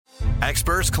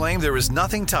Experts claim there is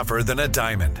nothing tougher than a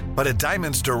diamond. But at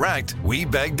Diamonds Direct, we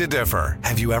beg to differ.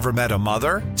 Have you ever met a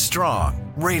mother?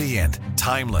 Strong, radiant,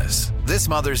 timeless. This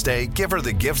Mother's Day, give her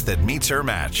the gift that meets her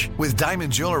match. With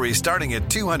diamond jewelry starting at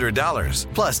 $200.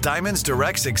 Plus Diamonds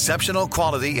Direct's exceptional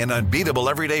quality and unbeatable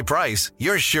everyday price,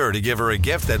 you're sure to give her a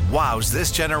gift that wows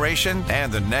this generation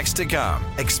and the next to come.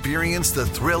 Experience the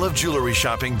thrill of jewelry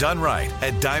shopping done right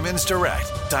at Diamonds Direct.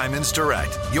 Diamonds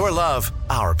Direct. Your love,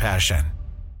 our passion.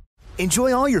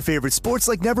 Enjoy all your favorite sports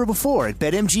like never before at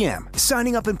BetMGM.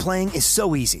 Signing up and playing is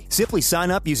so easy. Simply sign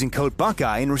up using code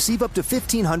Buckeye and receive up to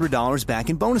 $1,500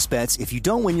 back in bonus bets if you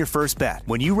don't win your first bet.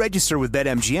 When you register with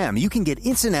BetMGM, you can get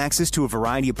instant access to a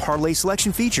variety of parlay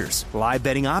selection features, live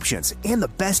betting options, and the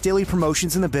best daily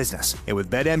promotions in the business. And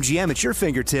with BetMGM at your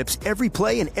fingertips, every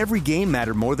play and every game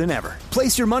matter more than ever.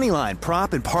 Place your moneyline,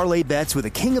 prop, and parlay bets with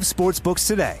the king of sportsbooks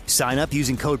today. Sign up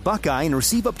using code Buckeye and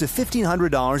receive up to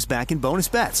 $1,500 back in bonus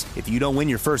bets if you don't win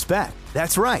your first bet.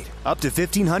 That's right, up to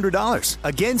 $1,500.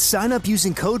 Again, sign up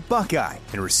using code Buckeye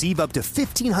and receive up to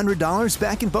 $1,500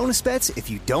 back in bonus bets if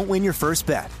you don't win your first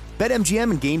bet.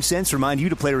 BetMGM and GameSense remind you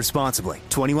to play responsibly.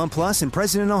 21 plus and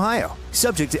present in Ohio.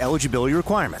 Subject to eligibility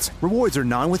requirements. Rewards are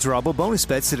non-withdrawable bonus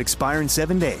bets that expire in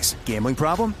 7 days. Gambling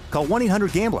problem? Call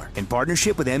 1-800-GAMBLER in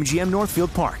partnership with MGM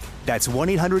Northfield Park. That's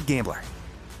 1-800-GAMBLER.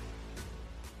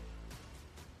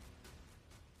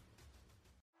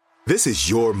 This is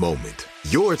your moment,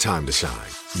 your time to shine,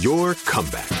 your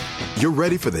comeback. You're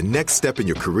ready for the next step in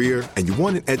your career, and you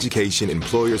want an education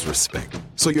employers respect.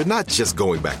 So you're not just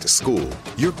going back to school,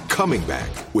 you're coming back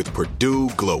with Purdue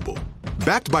Global.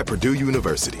 Backed by Purdue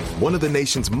University, one of the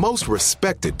nation's most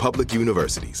respected public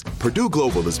universities, Purdue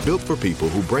Global is built for people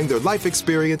who bring their life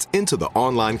experience into the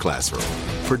online classroom.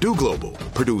 Purdue Global,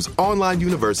 Purdue's online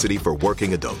university for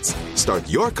working adults. Start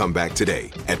your comeback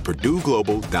today at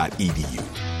purdueglobal.edu.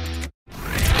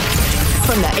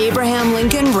 From the Abraham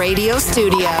Lincoln Radio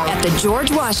Studio at the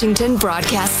George Washington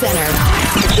Broadcast Center,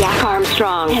 Jack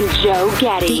Armstrong and Joe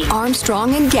Getty. The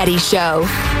Armstrong and Getty Show.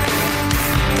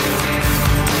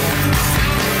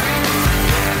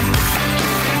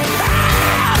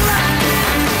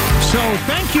 So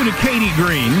thank you to Katie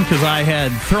Green, because I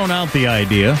had thrown out the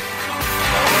idea.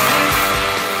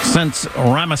 Since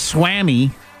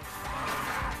Ramaswamy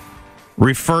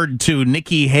referred to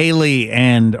Nikki Haley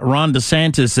and Ron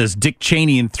DeSantis as Dick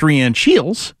Cheney and 3-inch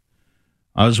heels,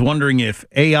 I was wondering if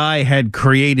AI had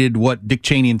created what Dick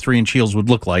Cheney and 3-inch heels would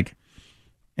look like.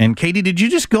 And Katie, did you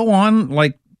just go on,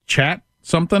 like, chat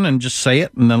something and just say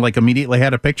it and then, like, immediately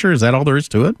had a picture? Is that all there is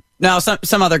to it? No,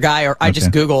 some other guy, or I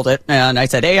just Googled it, and I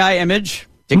said AI image,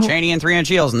 Dick Cheney and 3-inch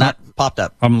heels, and that popped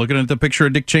up. I'm looking at the picture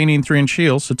of Dick Cheney and 3-inch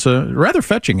heels. It's rather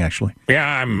fetching, actually. Yeah,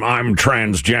 I'm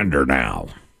transgender now.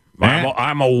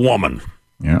 I'm a woman.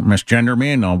 Yeah, misgender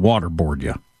me and I'll waterboard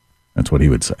you. That's what he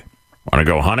would say. Want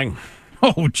to go hunting?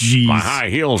 Oh, jeez. My high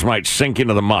heels might sink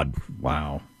into the mud.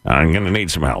 Wow. I'm going to need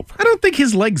some help. I don't think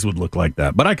his legs would look like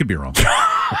that, but I could be wrong.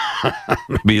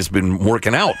 Maybe he's been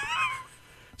working out.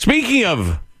 Speaking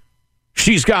of,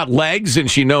 she's got legs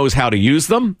and she knows how to use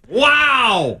them.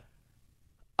 Wow!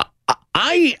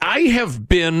 I have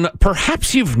been,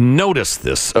 perhaps you've noticed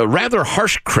this, a rather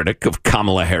harsh critic of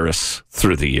Kamala Harris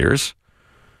through the years.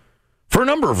 For a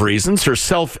number of reasons, her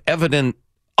self-evident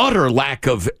utter lack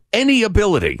of any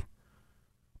ability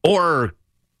or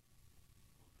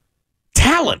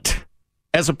talent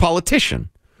as a politician.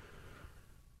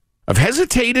 I've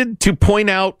hesitated to point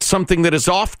out something that is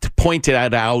oft pointed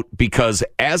out because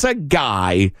as a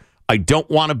guy, I don't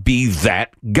want to be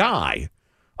that guy.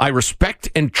 I respect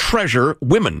and treasure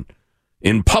women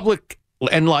in public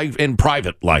and life, in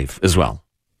private life as well.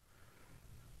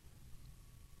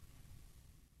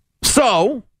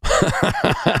 So,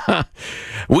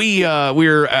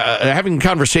 we're having a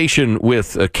conversation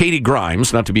with Katie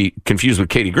Grimes, not to be confused with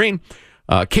Katie Green.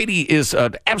 Katie is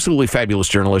an absolutely fabulous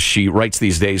journalist. She writes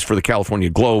these days for the California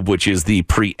Globe, which is the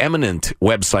preeminent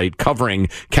website covering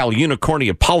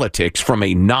Cal-Unicornia politics from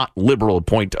a not liberal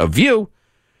point of view.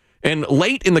 And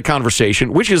late in the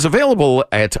conversation, which is available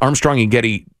at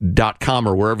ArmstrongandGetty.com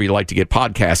or wherever you like to get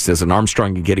podcasts as an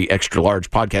Armstrong and Getty Extra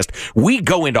Large podcast, we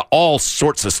go into all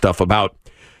sorts of stuff about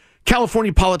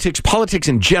California politics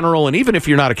in general, and even if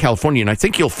you're not a Californian, I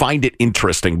think you'll find it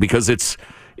interesting because it's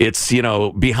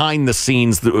behind the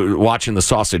scenes, watching the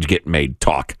sausage get made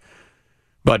talk.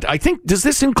 But I think, does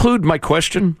this include my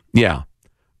question? Yeah.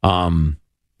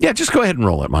 Just go ahead and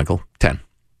roll it, Michael. 10.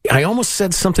 I almost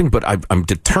said something, but I'm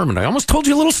determined. I almost told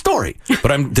you a little story,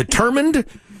 but I'm determined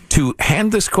to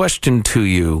hand this question to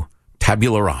you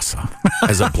tabula rasa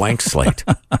as a blank slate.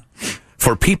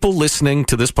 For people listening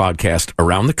to this podcast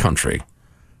around the country,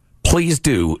 please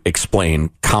do explain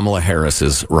Kamala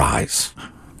Harris's rise.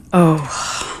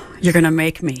 Oh, you're going to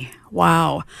make me.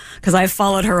 Wow. Because I've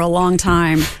followed her a long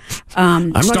time. I'm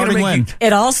not Starting gonna when? make you-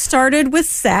 It all started with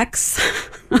sex.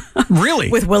 Really?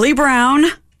 With Willie Brown.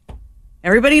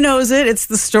 Everybody knows it. It's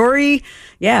the story.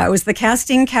 Yeah, it was the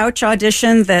casting couch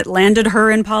audition that landed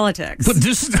her in politics. But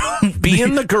this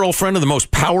being the girlfriend of the most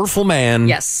powerful man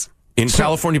Yes. in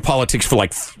California politics for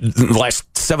like the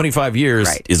last 75 years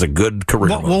Right. is a good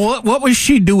career move. what was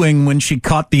she doing when she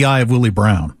caught the eye of Willie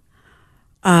Brown?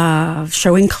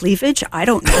 Showing cleavage? I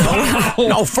don't know.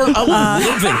 No, for a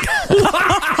living.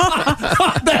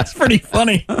 That's pretty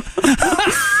funny.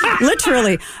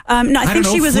 Literally. No, I think don't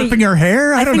know, she was flipping her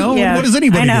hair. I don't know. What does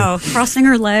anybody I know. Crossing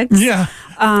her legs. do? Yeah.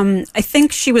 I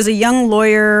think she was a young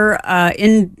lawyer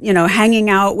hanging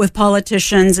out with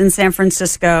politicians in San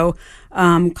Francisco,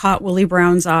 caught Willie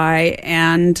Brown's eye,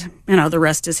 and, the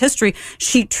rest is history.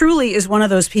 She truly is one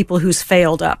of those people who's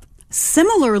failed up.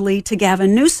 Similarly to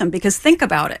Gavin Newsom, because think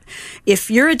about it. If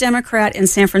you're a Democrat in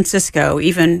San Francisco,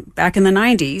 even back in the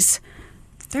 90s,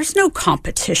 there's no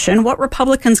competition. What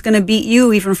Republican's going to beat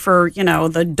you even for,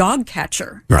 the dog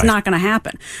catcher? It's Right. not going to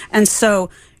happen. And so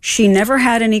she never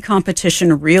had any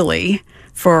competition really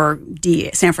for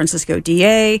San Francisco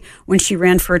DA. When she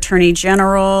ran for Attorney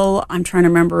General, I'm trying to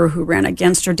remember who ran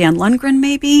against her, Dan Lundgren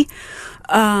maybe.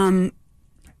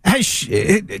 Has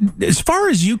she, as far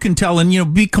as you can tell,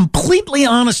 and be completely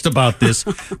honest about this,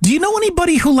 do you know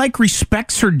anybody who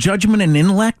respects her judgment and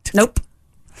intellect? Nope.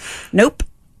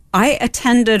 I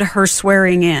attended her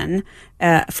swearing in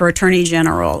for Attorney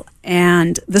General,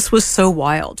 and this was so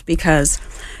wild because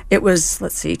it was,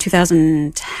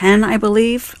 2010, I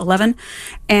believe, 11.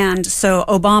 And so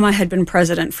Obama had been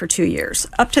president for 2 years.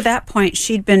 Up to that point,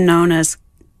 she'd been known as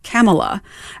Kamala.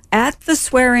 At the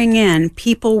swearing in,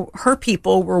 her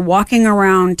people were walking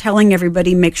around telling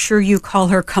everybody, make sure you call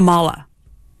her Kamala.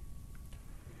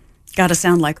 Got to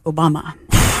sound like Obama.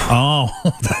 Oh,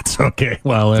 that's okay.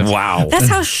 Well, Wow. That's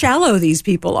how shallow these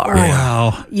people are.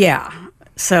 wow. Yeah.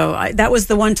 So that was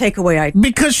the one takeaway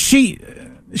Because she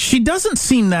doesn't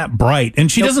seem that bright, and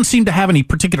she doesn't seem to have any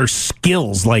particular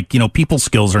skills, people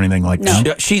skills or anything like that.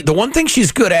 The one thing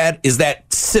she's good at is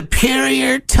that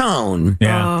superior tone.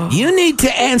 Yeah. You need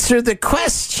to answer the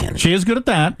question. She is good at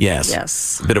that. Yes.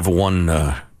 Yes. Bit of a one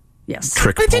Yes.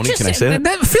 trick But pony, can I say that?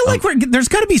 I feel like there's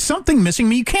got to be something missing. I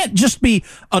mean, you can't just be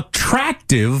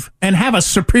attractive and have a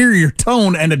superior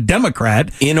tone and a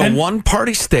Democrat. In a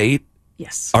one-party state,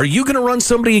 Yes. are you going to run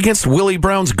somebody against Willie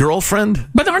Brown's girlfriend?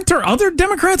 But aren't there other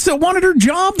Democrats that wanted her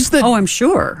jobs? Oh, I'm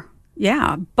sure.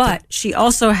 Yeah. But she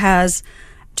also has,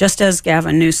 just as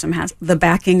Gavin Newsom has, the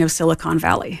backing of Silicon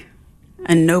Valley.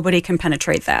 And nobody can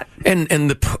penetrate that. And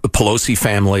the Pelosi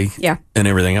family Yeah. and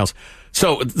everything else.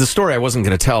 So the story I wasn't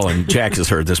going to tell, and Jack has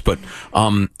heard this, but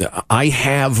I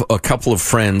have a couple of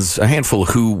friends, a handful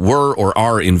who were or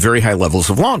are in very high levels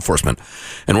of law enforcement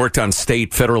and worked on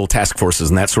state, federal task forces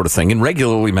and that sort of thing, and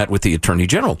regularly met with the Attorney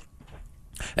General.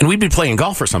 And we'd be playing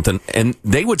golf or something, and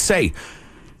they would say,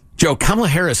 Joe, Kamala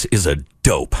Harris is a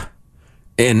dope.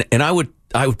 And I would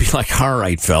be like, all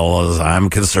right, fellas, I'm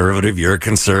conservative, you're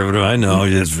conservative, I know,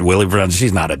 it's Willie Brown, she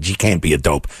can't be a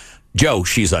dope. Joe,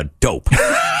 she's a dope.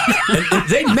 and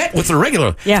they met with her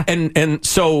regularly. Yeah. And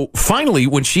so finally,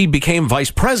 when she became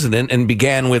vice president and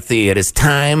began with it is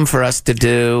time for us to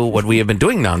do what we have been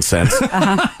doing nonsense,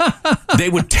 they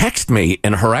would text me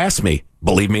and harass me.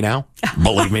 Believe me now?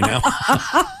 Believe me now?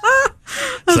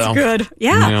 That's good.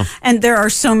 Yeah. And there are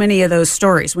so many of those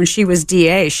stories. When she was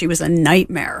DA, she was a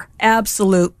nightmare.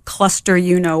 Absolute cluster,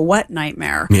 what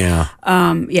nightmare. Yeah.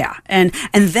 Yeah. And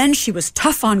then she was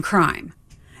tough on crime.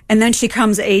 And then she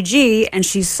comes AG and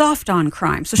she's soft on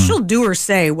crime. So she'll do or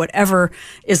say whatever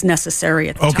is necessary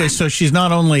at the time. Okay, so she's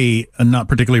not only not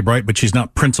particularly bright, but she's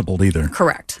not principled either.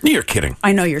 Correct. You're kidding.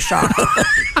 I know you're shocked.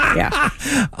 Yeah.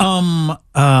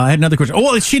 I had another question. Oh,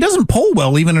 well, she doesn't poll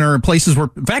well, even in her places where,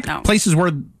 in fact, No. places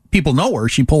where people know her,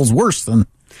 she polls worse than.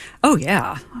 Oh,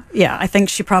 yeah. Yeah. I think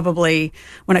she probably,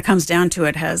 when it comes down to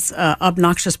it, has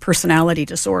obnoxious personality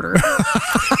disorder.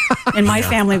 In my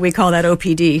family, we call that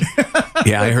OPD.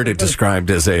 Yeah, I heard it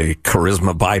described as a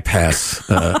charisma bypass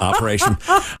operation.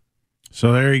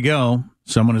 So there you go.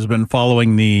 Someone has been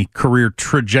following the career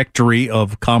trajectory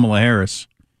of Kamala Harris.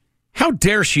 How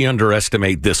dare she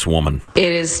underestimate this woman?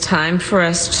 It is time for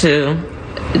us to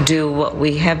do what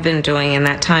we have been doing, and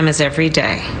that time is every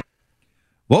day.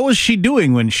 What was she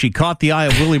doing when she caught the eye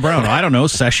of Willie Brown? I don't know,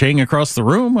 sashaying across the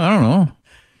room? I don't know.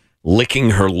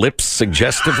 Licking her lips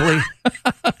suggestively.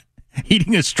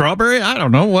 Eating a strawberry? I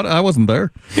don't know. What? I wasn't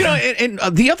there. You know, and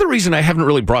the other reason I haven't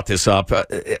really brought this up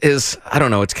is, I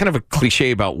don't know, it's kind of a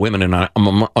cliche about women, and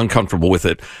I'm uncomfortable with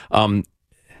it. And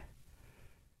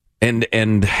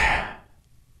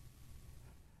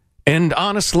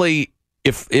honestly,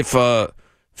 if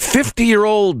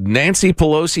 50-year-old Nancy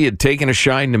Pelosi had taken a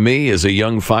shine to me as a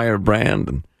young firebrand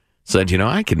and said,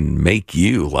 I can make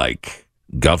you like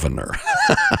governor,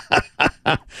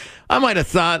 I might have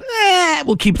thought,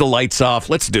 we'll keep the lights off.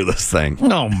 Let's do this thing.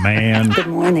 Oh, man. Good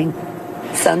morning.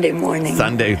 Sunday morning.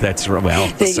 Sunday, that's right. Well,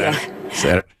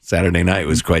 Saturday night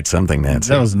was quite something, Nancy.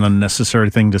 That was an unnecessary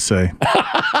thing to say.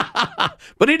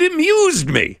 But it amused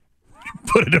me.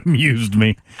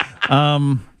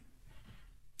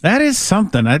 That is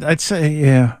something. I'd say,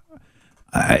 yeah.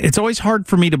 It's always hard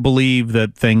for me to believe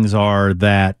that things are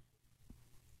that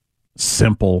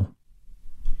simple,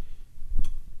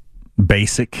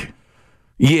 basic.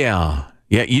 Yeah.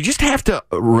 You just have to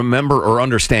remember or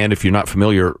understand, if you're not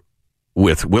familiar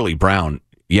with Willie Brown,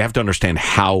 you have to understand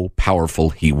how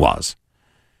powerful he was.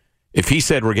 If he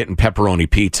said we're getting pepperoni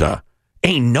pizza,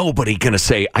 ain't nobody going to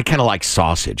say, I kind of like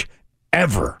sausage,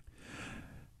 ever.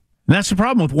 And that's the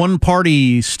problem with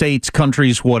one-party states,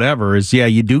 countries, whatever, is,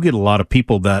 you do get a lot of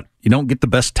people that you don't get the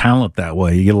best talent that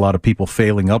way. You get a lot of people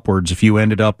failing upwards. If you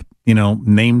ended up,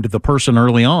 named the person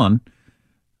early on,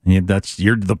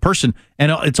 you're the person.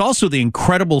 And it's also the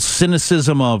incredible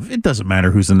cynicism of, it doesn't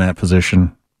matter who's in that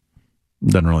position.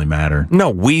 It doesn't really matter. No,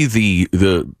 we,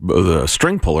 the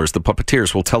string pullers, the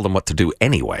puppeteers, will tell them what to do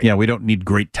anyway. Yeah, we don't need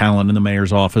great talent in the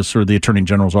mayor's office or the attorney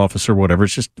general's office or whatever.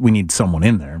 It's just we need someone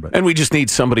in there. And we just need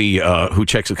somebody who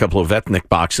checks a couple of ethnic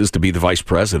boxes to be the vice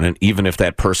president, even if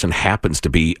that person happens to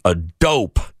be a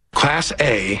dope. Class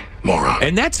A moron.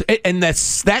 And that's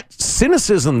that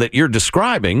cynicism that you're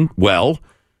describing, well,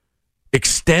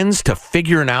 extends to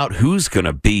figuring out who's going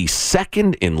to be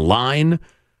second in line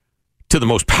to the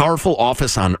most powerful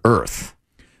office on earth.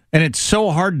 And it's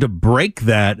so hard to break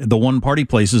that. The one-party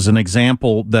place is an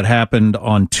example that happened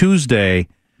on Tuesday.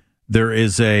 There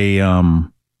is a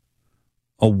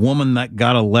woman that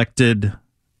got elected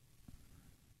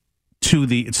to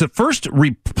it's the first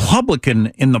Republican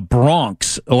in the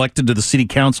Bronx elected to the city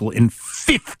council in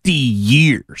 50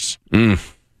 years.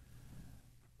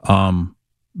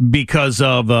 Because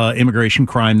of immigration,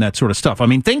 crime, that sort of stuff. I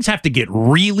mean, things have to get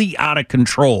really out of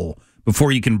control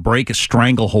before you can break a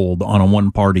stranglehold on a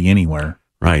one party anywhere.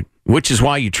 Right. Which is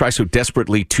why you try so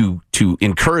desperately to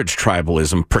encourage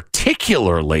tribalism,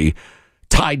 particularly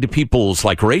tied to people's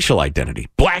racial identity.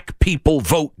 Black people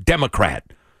vote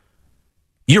Democrat.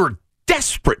 You're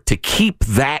desperate to keep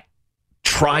that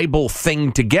tribal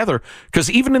thing together, because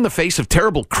even in the face of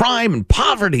terrible crime and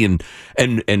poverty and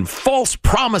false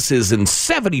promises and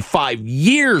 75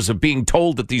 years of being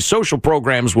told that these social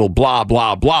programs will blah,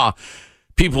 blah, blah,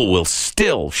 people will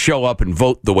still show up and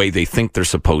vote the way they think they're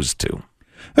supposed to.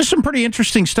 There's some pretty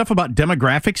interesting stuff about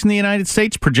demographics in the United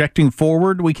States projecting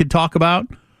forward we could talk about.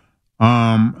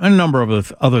 A number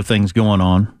of other things going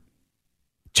on.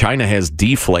 China has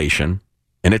deflation,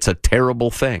 and it's a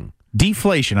terrible thing.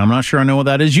 Deflation. I'm not sure I know what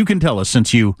that is. You can tell us,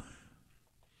 since you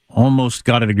almost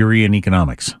got a degree in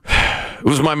economics. It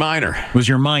was my minor. It was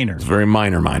your minor? It was a very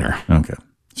minor. Okay.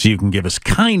 So you can give us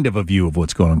kind of a view of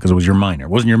what's going on, because it was your minor. It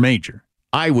wasn't your major.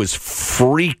 I was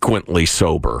frequently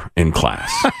sober in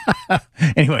class.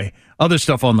 Anyway, other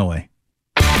stuff on the way.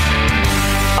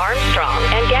 Armstrong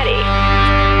and Getty.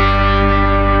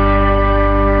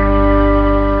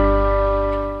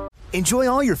 Enjoy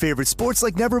all your favorite sports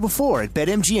like never before at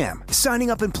BetMGM. Signing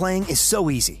up and playing is so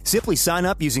easy. Simply sign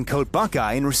up using code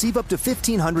Buckeye and receive up to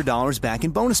 $1,500 back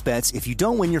in bonus bets if you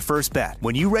don't win your first bet.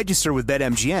 When you register with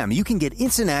BetMGM, you can get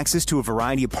instant access to a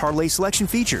variety of parlay selection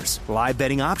features, live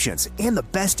betting options, and the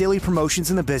best daily promotions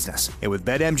in the business. And with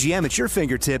BetMGM at your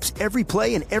fingertips, every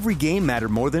play and every game matter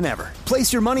more than ever.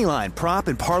 Place your moneyline, prop,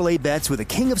 and parlay bets with the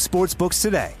king of sportsbooks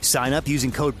today. Sign up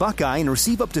using code Buckeye and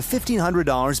receive up to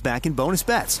 $1,500 back in bonus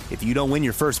bets if you don't win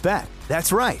your first bet.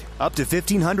 That's right, up to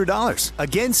 $1,500.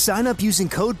 Again, sign up using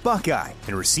code Buckeye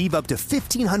and receive up to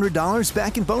 $1,500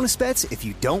 back in bonus bets if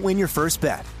you don't win your first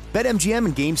bet. BetMGM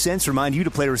and GameSense remind you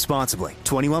to play responsibly.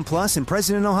 21 plus and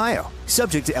present in Ohio.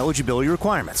 Subject to eligibility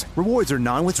requirements. Rewards are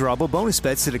non-withdrawable bonus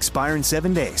bets that expire in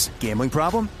 7 days. Gambling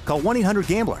problem? Call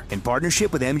 1-800-GAMBLER in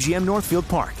partnership with MGM Northfield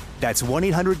Park. That's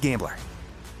 1-800-GAMBLER.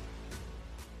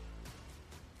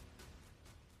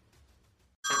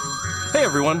 Hey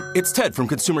everyone, it's Ted from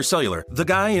Consumer Cellular, the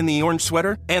guy in the orange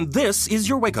sweater, and this is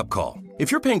your wake-up call. If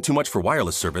you're paying too much for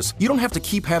wireless service, you don't have to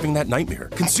keep having that nightmare.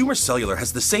 Consumer Cellular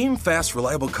has the same fast,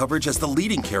 reliable coverage as the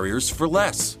leading carriers for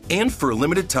less. And for a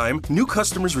limited time, new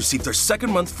customers receive their second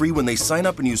month free when they sign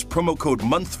up and use promo code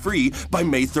MONTHFREE by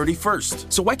May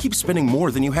 31st. So why keep spending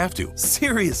more than you have to?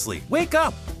 Seriously, wake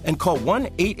up and call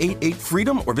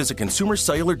 1-888-FREEDOM or visit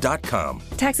consumercellular.com.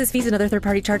 Taxes, fees, and other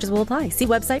third-party charges will apply. See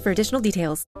website for additional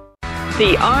details.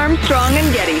 The Armstrong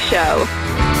and Getty Show.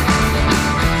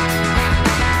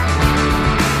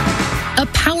 A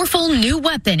powerful new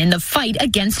weapon in the fight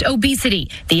against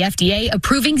obesity. The FDA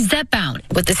approving Zepbound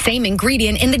with the same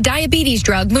ingredient in the diabetes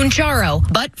drug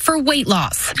Mounjaro, but for weight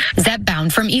loss.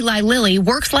 Zepbound from Eli Lilly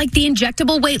works like the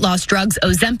injectable weight loss drugs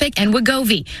Ozempic and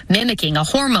Wegovy, mimicking a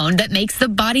hormone that makes the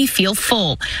body feel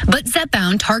full. But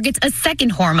Zepbound targets a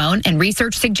second hormone, and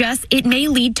research suggests it may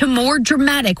lead to more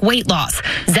dramatic weight loss.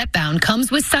 Zepbound comes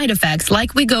with side effects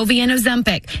like Wegovy and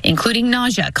Ozempic, including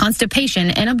nausea, constipation,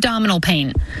 and abdominal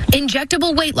pain. Injectable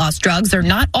weight loss drugs are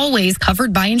not always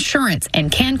covered by insurance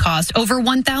and can cost over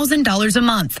 $1,000 a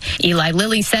month. Eli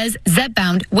Lilly says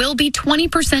Zepbound will be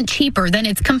 20% cheaper than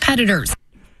its competitors.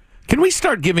 Can we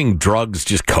start giving drugs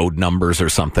just code numbers or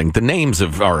something? The names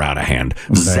are out of hand.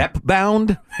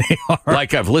 Zepbound?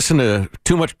 Like I've listened to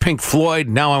too much Pink Floyd,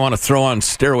 now I want to throw on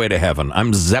Stairway to Heaven.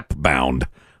 I'm Zepbound.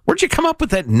 Where'd you come up with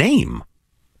that name?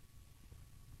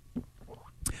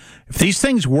 If these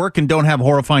things work and don't have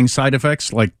horrifying side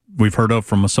effects like we've heard of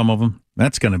from some of them,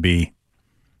 that's going to be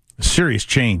a serious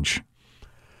change.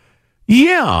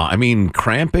 Yeah, I mean,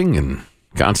 cramping and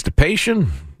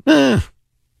constipation.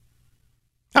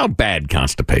 How bad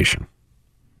constipation?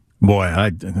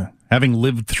 Boy, having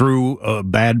lived through a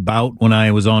bad bout when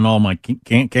I was on all my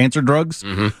cancer drugs,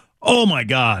 oh my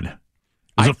God.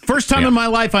 It was the first time in my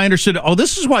life I understood,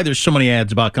 this is why there's so many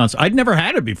ads about constipation. I'd never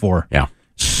had it before. Yeah.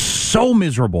 So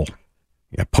miserable.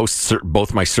 Yeah, post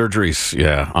both my surgeries,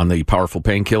 on the powerful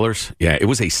painkillers. Yeah, it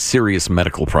was a serious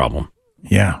medical problem.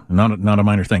 Yeah, not a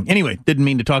minor thing. Anyway, didn't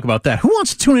mean to talk about that. Who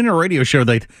wants to tune in to a radio show?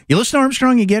 You listen to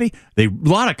Armstrong and Getty? A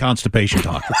lot of constipation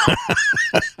talk.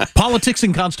 Politics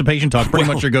and constipation talk, pretty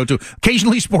much your go-to.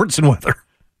 Occasionally sports and weather.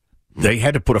 They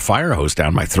had to put a fire hose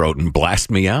down my throat and blast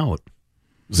me out.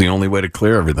 It was the only way to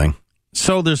clear everything.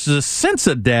 So there's a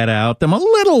Census data out. I'm a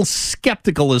little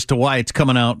skeptical as to why it's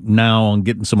coming out now and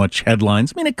getting so much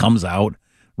headlines. I mean, it comes out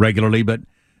regularly, but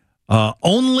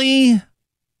only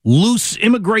loose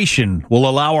immigration will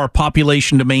allow our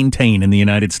population to maintain in the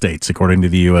United States, according to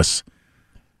the U.S.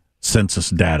 Census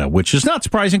data, which is not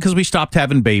surprising because we stopped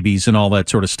having babies and all that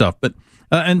sort of stuff. But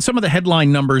and some of the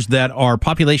headline numbers that our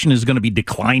population is going to be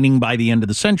declining by the end of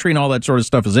the century and all that sort of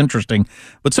stuff is interesting.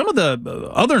 But some of the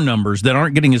other numbers that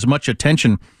aren't getting as much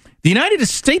attention, the United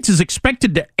States is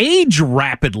expected to age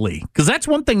rapidly, because that's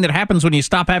one thing that happens when you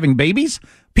stop having babies.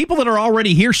 People that are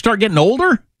already here start getting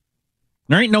older.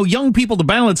 There ain't no young people to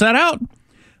balance that out.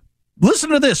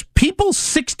 Listen to this. People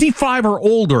 65 or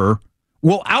older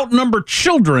will outnumber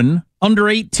children under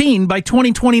 18 by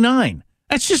 2029.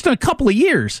 That's just in a couple of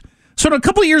years. So in a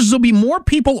couple of years, there'll be more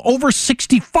people over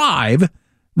 65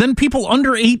 than people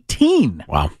under 18.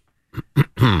 Wow.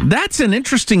 That's an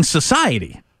interesting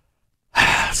society.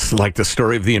 It's like the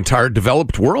story of the entire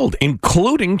developed world,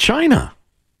 including China.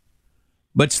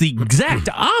 But it's the exact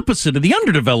opposite of the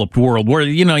underdeveloped world, where,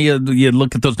 you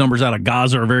look at those numbers out of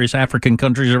Gaza or various African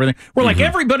countries or everything, where like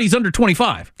everybody's under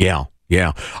 25. Yeah.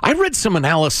 Yeah. I read some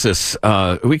analysis.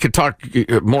 We could talk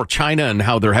more China and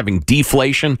how they're having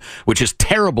deflation, which is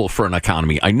terrible for an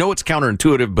economy. I know it's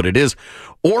counterintuitive, but it is.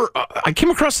 Or I came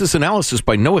across this analysis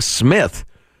by Noah Smith.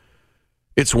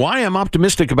 It's why I'm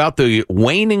optimistic about the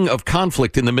waning of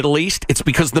conflict in the Middle East. It's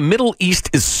because the Middle East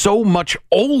is so much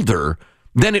older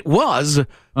than it was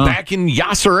back in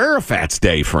Yasser Arafat's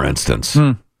day, for instance.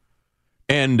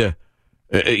 And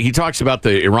he talks about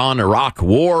the Iran-Iraq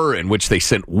war, in which they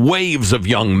sent waves of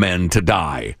young men to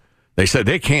die. They said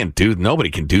nobody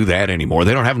can do that anymore.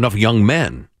 They don't have enough young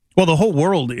men. Well, the whole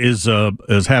world is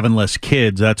having less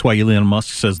kids. That's why Elon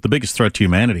Musk says the biggest threat to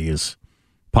humanity is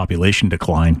population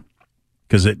decline,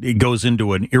 because it goes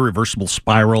into an irreversible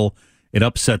spiral. It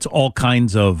upsets all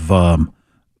kinds of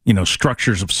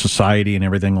structures of society and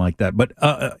everything like that. But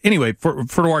anyway,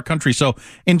 for our country, so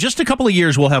in just a couple of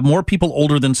years, we'll have more people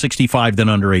older than 65 than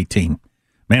under 18.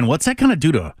 Man, what's that going to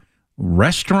do to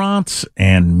restaurants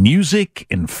and music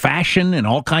and fashion and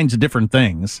all kinds of different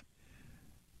things?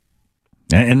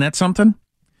 And that's something.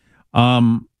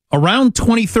 Around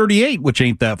 2038, which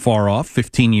ain't that far off,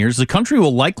 15 years, the country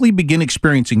will likely begin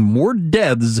experiencing more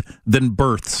deaths than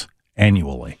births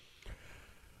annually.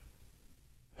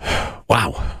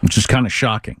 Wow. Which is kind of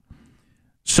shocking.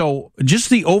 So just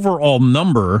the overall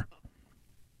number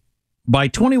by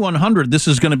 2100, this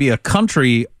is going to be a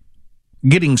country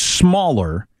getting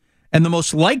smaller, and the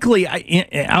most likely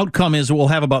outcome is we'll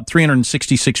have about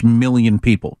 366 million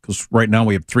people, because right now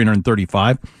we have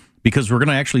 335, because we're going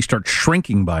to actually start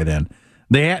shrinking by then.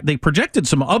 They projected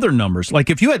some other numbers, like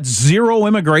if you had zero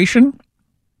immigration,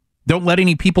 don't let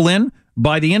any people in,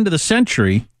 by the end of the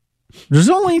century, there's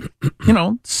only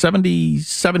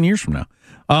 77 years from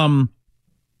now,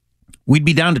 we'd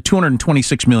be down to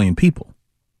 226 million people.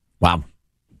 Wow.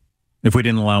 If we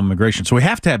didn't allow immigration. So we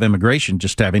have to have immigration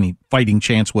just to have any fighting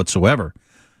chance whatsoever.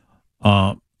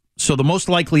 So the most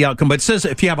likely outcome, but it says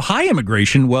if you have high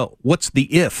immigration, well, what's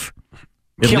the if?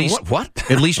 What?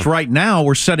 At least right now,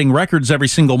 we're setting records every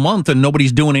single month and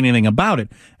nobody's doing anything about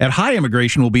it. At high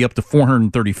immigration, we'll be up to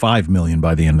 435 million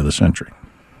by the end of the century.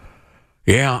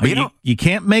 Yeah. But you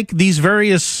can't make these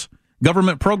various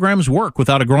government programs work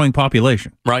without a growing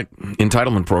population. Right.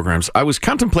 Entitlement programs. I was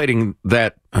contemplating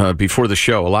that before the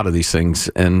show, a lot of these things,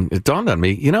 and it dawned on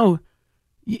me,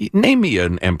 name me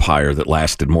an empire that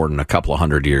lasted more than a couple of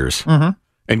 100 years. Mm-hmm.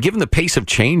 And given the pace of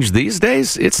change these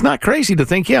days, it's not crazy to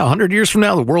think, 100 years from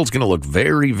now, the world's going to look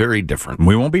very, very different.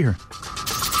 We won't be here.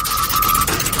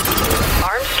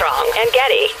 Armstrong and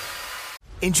Getty.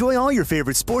 Enjoy all your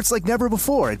favorite sports like never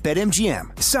before at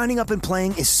BetMGM. Signing up and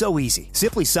playing is so easy.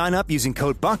 Simply sign up using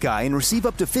code Buckeye and receive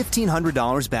up to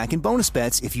 $1,500 back in bonus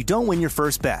bets if you don't win your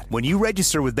first bet. When you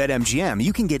register with BetMGM,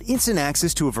 you can get instant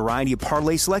access to a variety of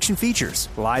parlay selection features,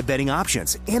 live betting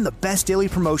options, and the best daily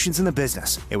promotions in the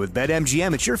business. And with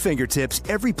BetMGM at your fingertips,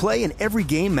 every play and every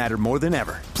game matter more than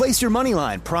ever. Place your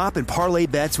moneyline, prop, and parlay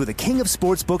bets with the king of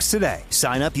sportsbooks today.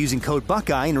 Sign up using code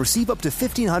Buckeye and receive up to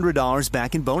 $1,500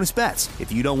 back in bonus bets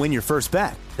if you don't win your first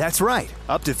bet. That's right,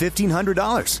 up to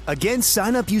 $1,500. Again,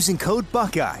 sign up using code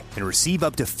Buckeye and receive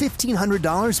up to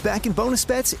 $1,500 back in bonus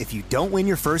bets if you don't win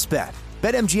your first bet.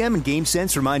 BetMGM and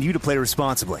GameSense remind you to play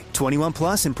responsibly. 21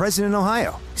 plus and present in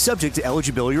Ohio. Subject to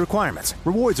eligibility requirements.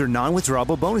 Rewards are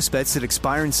non-withdrawable bonus bets that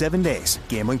expire in 7 days.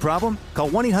 Gambling problem? Call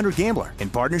 1-800-GAMBLER in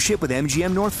partnership with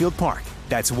MGM Northfield Park.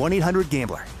 That's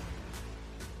 1-800-GAMBLER.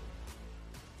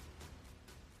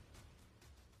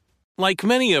 Like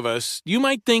many of us, you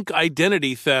might think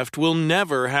identity theft will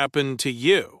never happen to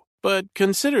you. But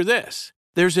consider this.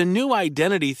 There's a new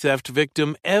identity theft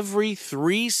victim every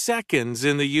 3 seconds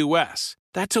in the U.S.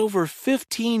 That's over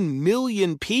 15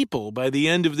 million people by the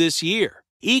end of this year,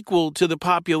 equal to the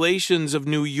populations of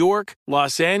New York,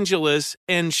 Los Angeles,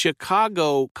 and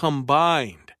Chicago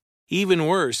combined. Even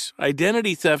worse,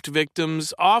 identity theft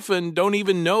victims often don't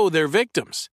even know they're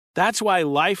victims. That's why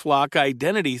LifeLock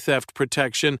Identity Theft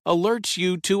Protection alerts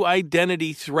you to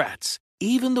identity threats,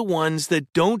 even the ones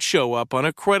that don't show up on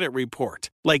a credit report,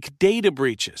 like data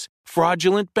breaches,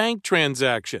 fraudulent bank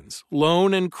transactions,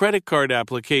 loan and credit card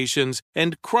applications,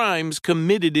 and crimes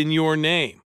committed in your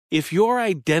name. If your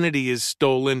identity is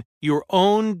stolen, your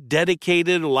own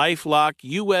dedicated LifeLock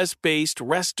U.S.-based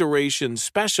restoration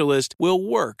specialist will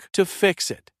work to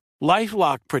fix it.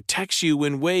 LifeLock protects you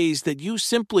in ways that you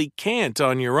simply can't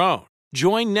on your own.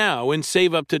 Join now and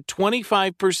save up to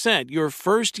 25% your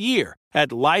first year at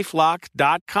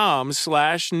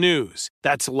LifeLock.com/news.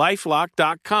 That's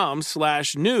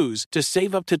LifeLock.com/news to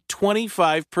save up to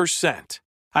 25%.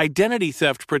 Identity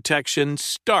theft protection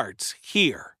starts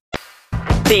here.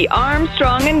 The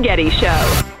Armstrong and Getty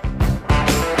Show.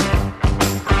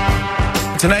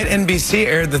 Tonight, NBC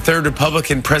aired the third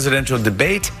Republican presidential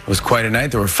debate. It was quite a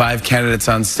night. There were 5 candidates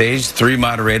on stage, 3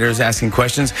 moderators asking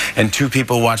questions, and 2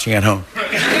 people watching at home.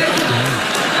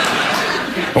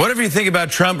 Whatever you think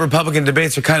about Trump, Republican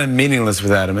debates are kind of meaningless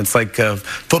without him. It's like a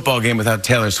football game without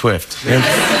Taylor Swift.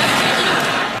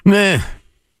 Meh.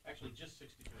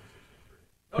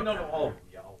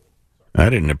 I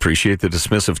didn't appreciate the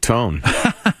dismissive tone.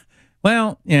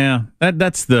 Well, yeah,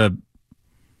 that's the...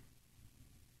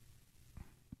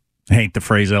 I hate the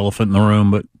phrase elephant in the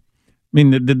room, but I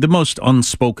mean, the most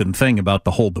unspoken thing about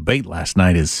the whole debate last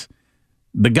night is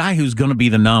the guy who's going to be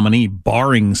the nominee,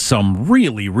 barring some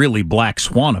really, really black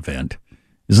swan event,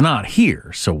 is not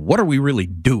here. So what are we really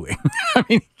doing? I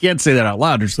mean, you can't say that out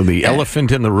loud. So the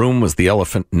elephant in the room was the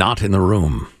elephant not in the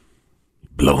room.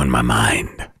 Blowing my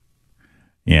mind.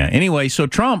 Yeah. Anyway, so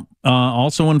Trump,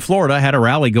 also in Florida, had a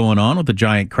rally going on with a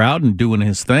giant crowd and doing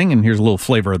his thing, and here's a little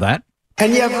flavor of that.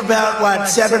 And you have about,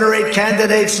 7 or 8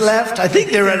 candidates left? I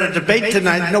think they're at a debate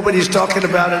tonight. Nobody's talking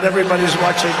about it. Everybody's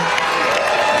watching.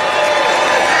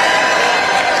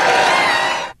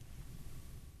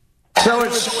 So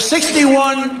it's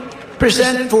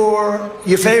 61% for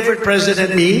your favorite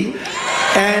president, me,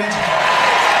 and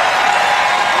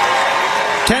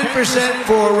 10%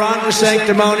 for Ron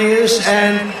DeSanctimonious,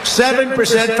 and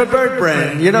 7% for Bird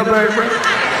Brain. You know Bird Brain?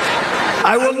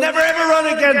 I will never ever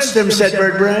run against him, said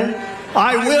Bird Brain.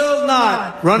 I will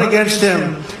not run against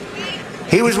him.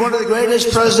 He was one of the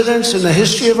greatest presidents in the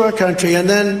history of our country. And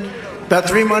then about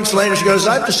 3 months later, she goes,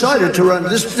 I've decided to run.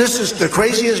 This is the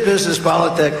craziest business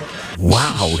politic.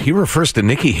 Wow. He refers to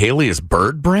Nikki Haley as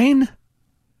Bird Brain?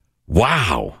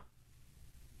 Wow.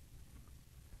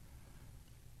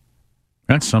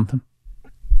 That's something.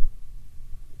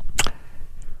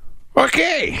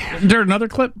 Okay. Is there another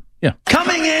clip? Yeah.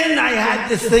 Coming in, I had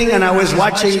this thing, and I was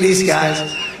watching these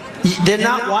guys. They're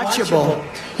not watchable.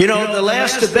 You know, the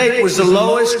last debate was the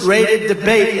lowest rated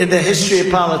debate in the history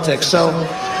of politics. So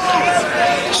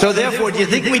therefore, do you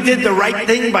think we did the right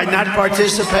thing by not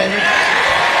participating?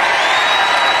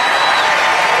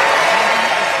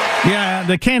 Yeah,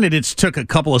 the candidates took a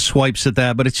couple of swipes at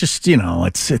that, but it's just, you know,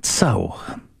 it's so...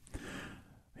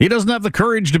 He doesn't have the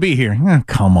courage to be here. Oh,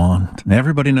 come on.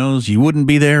 Everybody knows you wouldn't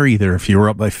be there either if you were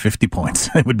up by 50 points.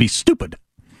 It would be stupid.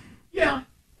 Yeah.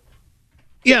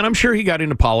 Yeah, and I'm sure he got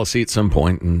into policy at some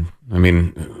point. And I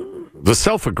mean, the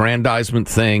self-aggrandizement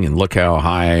thing, and look how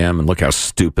high I am, and look how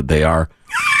stupid they are.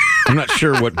 I'm not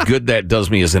sure what good that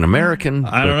does me as an American.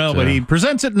 I don't know, but he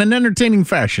presents it in an entertaining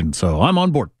fashion, so I'm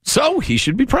on board. So he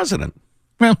should be president.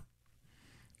 Well,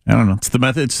 I don't know. It's the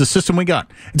method. It's the system we got.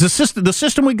 It's a system. The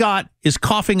system we got is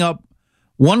coughing up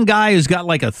one guy who's got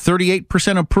like a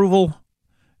 38% approval,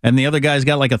 and the other guy's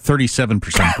got like a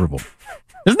 37% approval.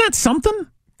 Isn't that something?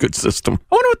 Good system.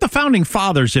 I wonder what the founding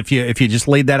fathers, if you just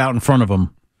laid that out in front of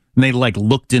them and they like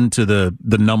looked into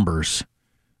the numbers,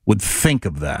 would think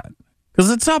of that,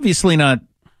 because it's obviously not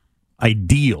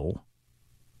ideal.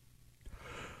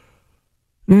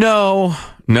 No.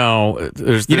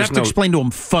 You'd have to explain to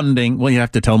them funding. Well, you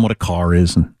have to tell them what a car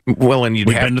is. And you'd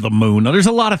we've been to the moon. Now, there's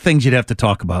a lot of things you'd have to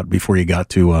talk about before you got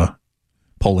to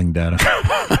polling data.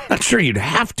 I'm not sure you'd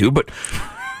have to, but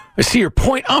I see your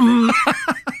point.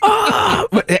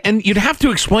 And you'd have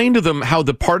to explain to them how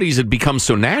the parties had become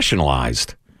so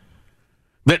nationalized.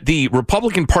 That the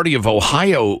Republican Party of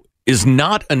Ohio is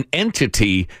not an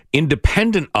entity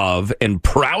independent of and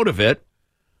proud of it.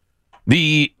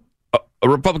 The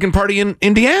Republican Party in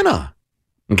Indiana,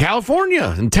 in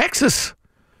California, in Texas.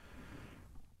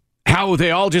 How they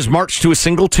all just march to a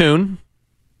single tune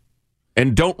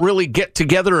and don't really get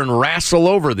together and wrestle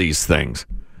over these things.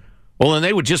 Well, then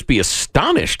they would just be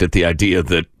astonished at the idea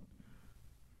that,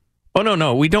 oh,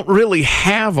 no, we don't really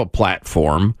have a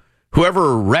platform.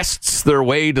 Whoever wrests their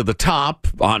way to the top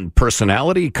on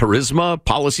personality, charisma,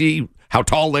 policy, how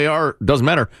tall they are, doesn't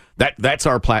matter. That's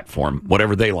our platform,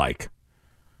 whatever they like.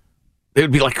 It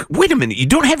would be like, wait a minute, you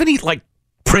don't have any, like,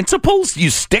 principles you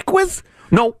stick with?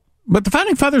 No. But the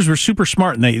founding fathers were super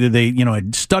smart, and they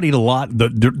had studied a lot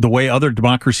the way other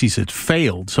democracies had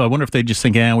failed. So I wonder if they just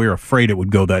think, we were afraid it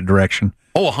would go that direction.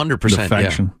 Oh, 100%. The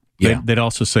faction. Yeah. They'd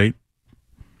also say,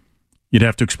 you'd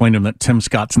have to explain to them that Tim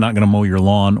Scott's not going to mow your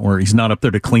lawn, or he's not up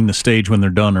there to clean the stage when they're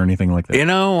done, or anything like that. You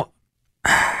know,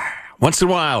 once in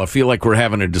a while, I feel like we're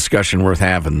having a discussion worth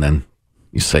having, then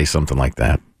you say something like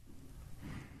that.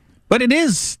 But it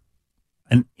is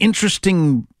an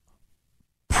interesting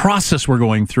process we're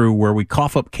going through where we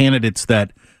cough up candidates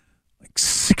that like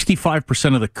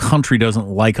 65% of the country doesn't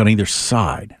like on either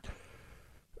side.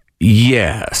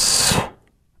 Yes.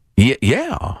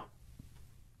 Yeah.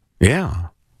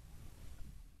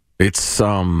 It's,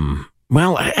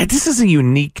 this is a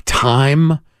unique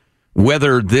time.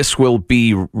 Whether this will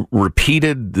be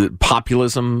repeated, the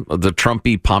populism, the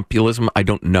Trumpy populism, I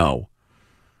don't know.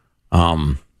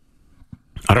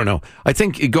 I don't know. I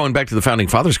think going back to the founding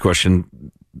fathers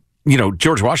question,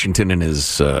 George Washington in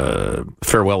his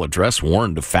farewell address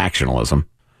warned of factionalism.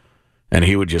 And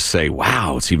he would just say,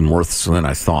 wow, it's even worse than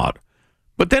I thought.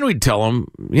 But then we'd tell him,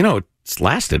 it's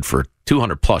lasted for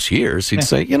 200 plus years. He'd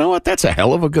say, you know what, that's a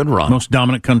hell of a good run. Most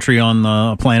dominant country on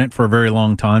the planet for a very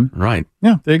long time. Right.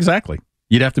 Yeah, exactly.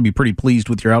 You'd have to be pretty pleased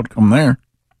with your outcome there.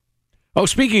 Oh,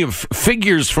 speaking of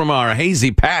figures from our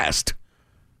hazy past,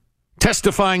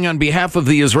 testifying on behalf of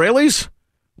the Israelis,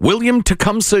 William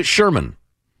Tecumseh Sherman.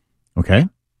 Okay.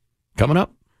 Coming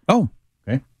up. Oh,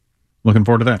 okay. Looking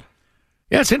forward to that.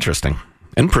 Yeah, it's interesting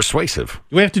and persuasive.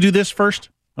 Do we have to do this first?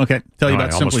 Okay. Tell you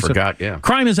about I almost Simply forgot, yeah.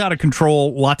 Crime is out of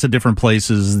control. Lots of different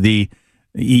places. You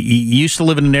used to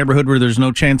live in a neighborhood where there's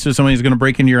no chance that somebody's going to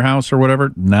break into your house or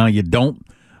whatever. Now you don't.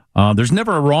 There's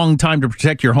never a wrong time to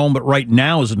protect your home, but right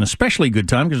now is an especially good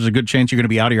time because there's a good chance you're going to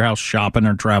be out of your house shopping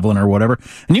or traveling or whatever.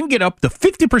 And you can get up to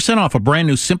 50% off a brand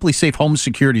new Simply Safe home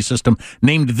security system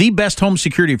named the best home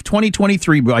security of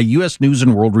 2023 by U.S. News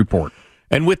and World Report.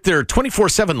 And with their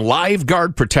 24/7 live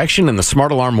guard protection and the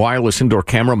Smart Alarm wireless indoor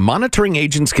camera, monitoring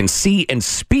agents can see and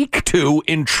speak to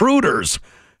intruders,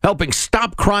 helping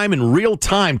stop crime in real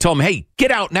time. Tell them, hey,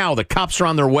 get out now. The cops are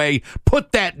on their way.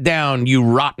 Put that down, you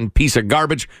rotten piece of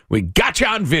garbage. We got you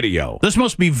on video. This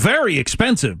must be very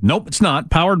expensive. Nope, it's not.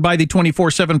 Powered by the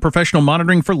 24/7 professional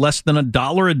monitoring for less than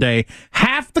 $1 a day,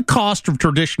 half the cost of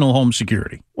traditional home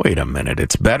security. Wait a minute.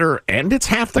 It's better and it's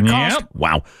half the cost? Yep.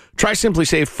 Wow. Try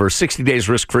SimpliSafe for 60 days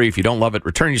risk-free. If you don't love it,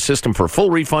 return your system for a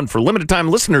full refund. For limited time,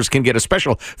 listeners can get a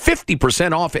special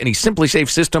 50% off any SimpliSafe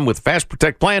system with Fast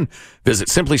Protect plan. Visit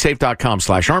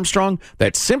SimpliSafe.com/Armstrong.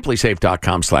 That's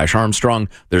SimpliSafe.com/Armstrong.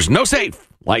 There's no safe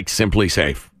like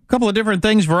SimpliSafe. A couple of different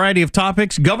things, variety of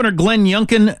topics. Governor Glenn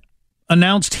Youngkin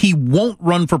announced he won't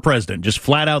run for president. Just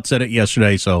flat out said it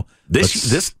yesterday. So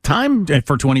This time?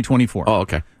 For 2024. Oh,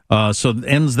 okay. So it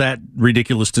ends that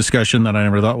ridiculous discussion that I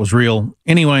never thought was real.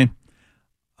 Anyway,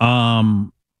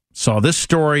 saw this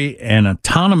story: an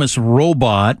autonomous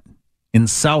robot in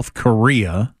South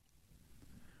Korea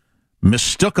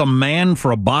mistook a man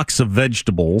for a box of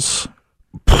vegetables,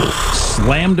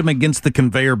 slammed him against the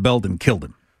conveyor belt, and killed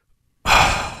him.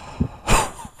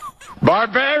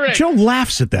 Barbaric! Joe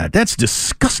laughs at that. That's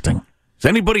disgusting. Has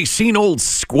anybody seen old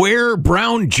Square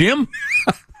Brown Jim?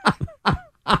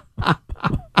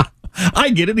 I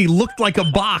get it. He looked like a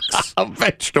box of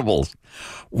vegetables.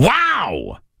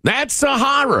 Wow. That's a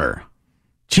horror.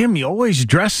 Jim, you always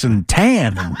dress in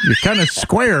tan. And you're kind of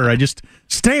square. I just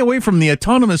stay away from the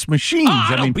autonomous machines.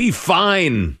 I'll be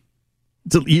fine.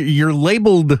 You're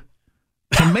labeled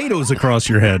tomatoes across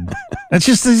your head. That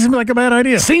just seems like a bad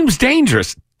idea. Seems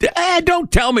dangerous.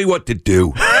 Don't tell me what to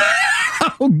do.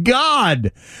 Oh,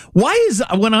 God.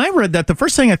 When I read that, the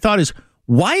first thing I thought is,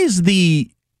 why is the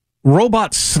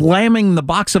robot slamming the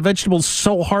box of vegetables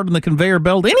so hard on the conveyor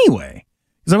belt anyway?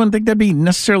 Because I wouldn't think that'd be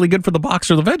necessarily good for the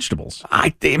box or the vegetables.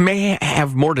 It may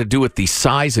have more to do with the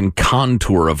size and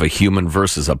contour of a human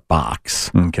versus a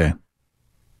box. Okay.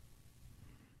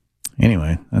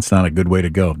 Anyway, that's not a good way to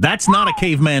go. That's not a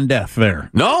caveman death there.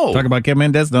 No. Talk about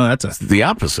caveman death? No, that's the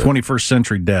opposite. 21st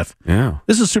century death. Yeah.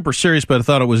 This is super serious, but I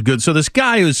thought it was good. So this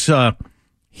guy he's a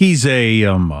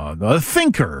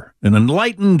thinker, an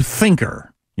enlightened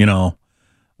thinker,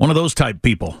 one of those type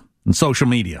people in social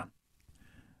media.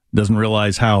 Doesn't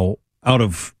realize how out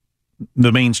of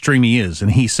the mainstream he is.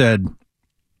 And he said,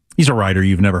 he's a writer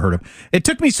you've never heard of. It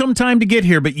took me some time to get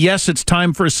here, but yes, it's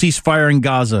time for a ceasefire in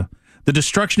Gaza. The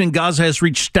destruction in Gaza has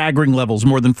reached staggering levels.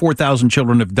 More than 4,000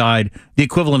 children have died, the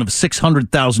equivalent of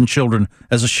 600,000 children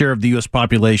as a share of the U.S.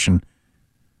 population,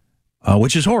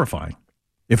 which is horrifying.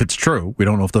 If it's true, we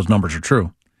don't know if those numbers are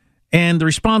true. And the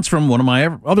response from one of my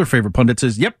other favorite pundits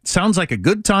is, yep, sounds like a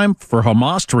good time for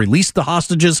Hamas to release the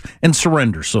hostages and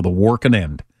surrender so the war can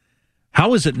end.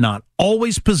 How is it not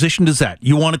always positioned as that?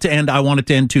 You want it to end, I want it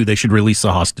to end too. They should release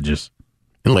the hostages.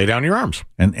 And lay down your arms.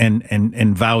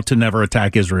 And vow to never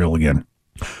attack Israel again.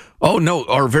 Oh, no,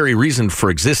 our very reason for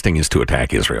existing is to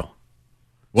attack Israel.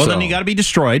 Well, then you got to be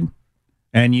destroyed,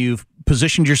 and you've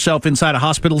positioned yourself inside of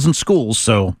hospitals and schools,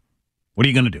 so what are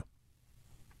you going to do?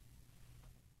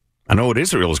 I know what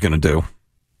Israel is going to do.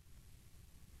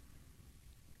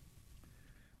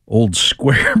 Old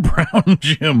Square Brown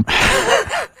Jim.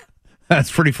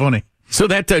 That's pretty funny. So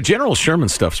that General Sherman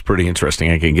stuff's pretty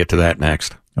interesting. I can get to that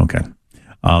next. Okay.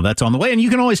 That's on the way. And you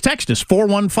can always text us,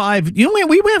 415.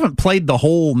 We haven't played the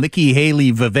whole Nikki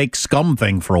Haley Vivek Scum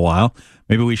thing for a while.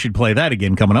 Maybe we should play that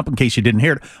again coming up in case you didn't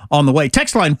hear it on the way.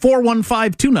 Text line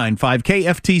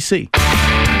 415-295-KFTC.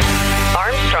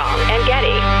 Armstrong and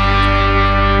Getty.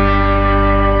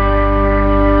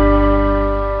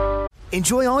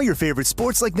 Enjoy all your favorite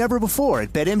sports like never before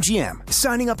at BetMGM.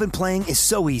 Signing up and playing is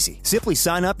so easy. Simply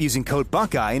sign up using code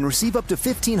Buckeye and receive up to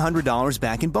 $1,500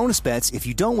 back in bonus bets if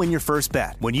you don't win your first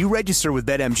bet. When you register with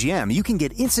BetMGM, you can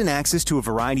get instant access to a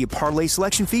variety of parlay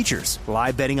selection features,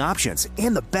 live betting options,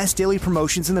 and the best daily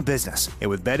promotions in the business. And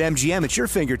with BetMGM at your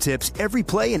fingertips, every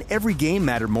play and every game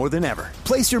matter more than ever.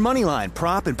 Place your moneyline,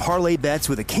 prop, and parlay bets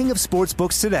with the king of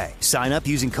sportsbooks today. Sign up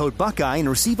using code Buckeye and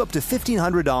receive up to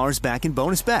 $1,500 back in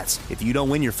bonus bets if you don't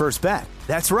win your first bet.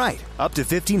 That's right, up to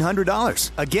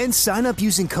 $1,500. Again, sign up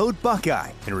using code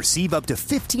Buckeye and receive up to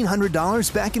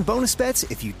 $1,500 back in bonus bets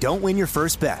if you don't win your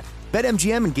first bet.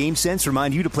 BetMGM and GameSense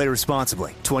remind you to play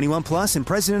responsibly. 21 plus and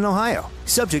present in Ohio.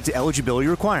 Subject to eligibility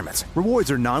requirements.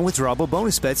 Rewards are non-withdrawable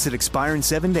bonus bets that expire in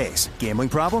 7 days. Gambling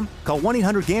problem? Call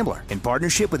 1-800-GAMBLER in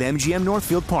partnership with MGM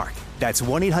Northfield Park. That's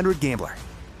 1-800-GAMBLER.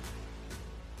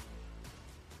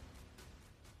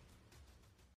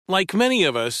 Like many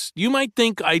of us, you might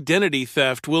think identity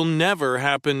theft will never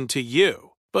happen to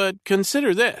you. But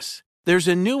consider this. There's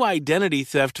a new identity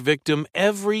theft victim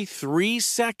every 3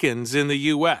 seconds in the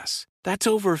U.S. That's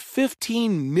over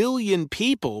 15 million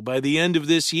people by the end of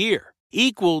this year,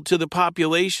 equal to the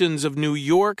populations of New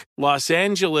York, Los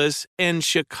Angeles, and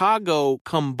Chicago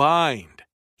combined.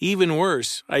 Even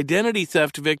worse, identity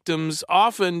theft victims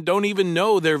often don't even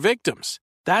know they're victims.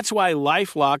 That's why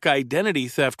LifeLock Identity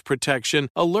Theft Protection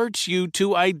alerts you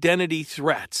to identity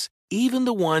threats, even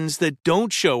the ones that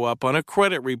don't show up on a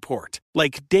credit report,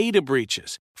 like data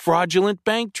breaches, fraudulent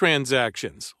bank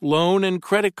transactions, loan and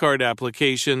credit card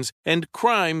applications, and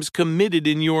crimes committed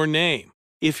in your name.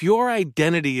 If your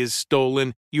identity is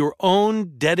stolen, your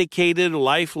own dedicated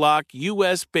LifeLock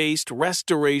U.S.-based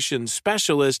restoration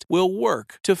specialist will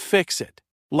work to fix it.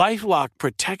 LifeLock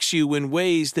protects you in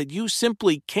ways that you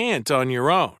simply can't on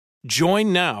your own.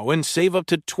 Join now and save up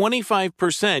to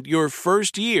 25% your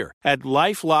first year at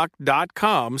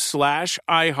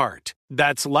LifeLock.com/iHeart.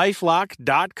 That's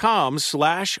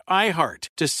LifeLock.com/iHeart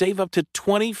to save up to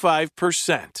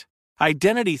 25%.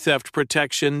 Identity theft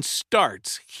protection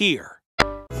starts here.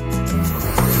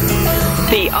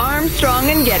 The Armstrong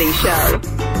and Getty Show.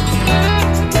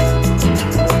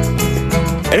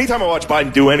 Anytime I watch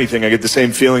Biden do anything, I get the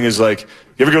same feeling as like,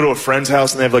 you ever go to a friend's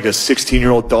house and they have like a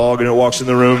 16-year-old dog and it walks in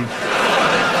the room?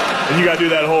 And you got to do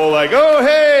that whole like, oh,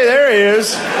 hey, there he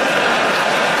is.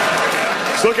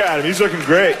 Just look at him. He's looking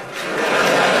great.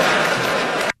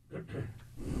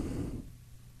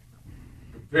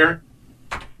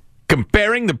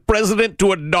 Comparing the president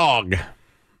to a dog.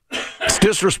 It's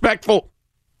disrespectful.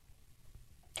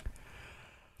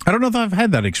 I don't know if I've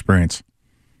had that experience.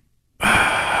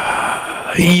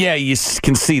 Yeah, you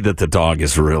can see that the dog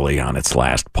is really on its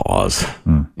last paws.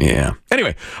 Yeah.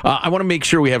 Anyway, I want to make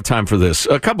sure we have time for this.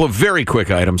 A couple of very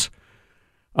quick items.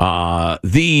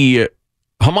 The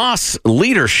Hamas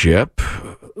leadership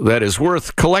that is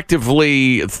worth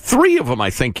collectively, 3 of them, I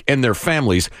think, and their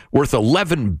families, worth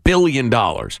 $11 billion,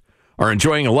 are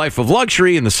enjoying a life of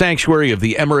luxury in the sanctuary of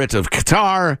the Emirate of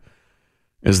Qatar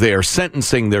as they are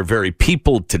sentencing their very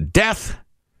people to death,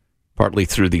 partly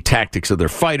through the tactics of their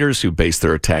fighters who base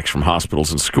their attacks from hospitals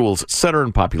and schools, etc.,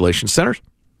 and population centers.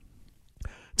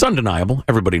 It's undeniable.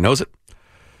 Everybody knows it.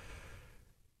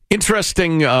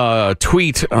 Interesting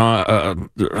tweet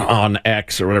on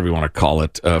X, or whatever you want to call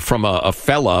it, from a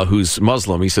fella who's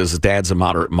Muslim. He says his dad's a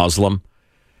moderate Muslim.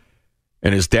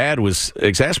 And his dad was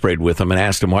exasperated with him and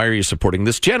asked him, why are you supporting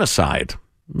this genocide?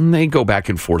 And they go back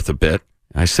and forth a bit.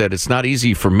 I said, it's not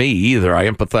easy for me either. I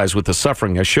empathize with the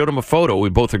suffering. I showed him a photo. We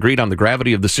both agreed on the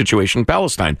gravity of the situation in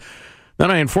Palestine. Then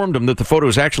I informed him that the photo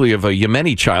is actually of a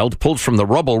Yemeni child pulled from the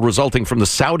rubble resulting from the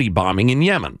Saudi bombing in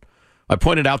Yemen. I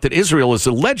pointed out that Israel has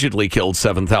allegedly killed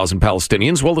 7,000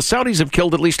 Palestinians, while the Saudis have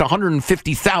killed at least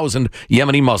 150,000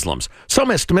 Yemeni Muslims.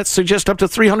 Some estimates suggest up to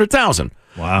 300,000.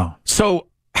 Wow. So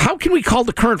how can we call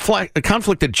the current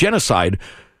conflict a genocide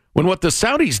when what the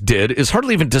Saudis did is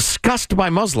hardly even discussed by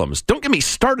Muslims? Don't get me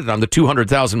started on the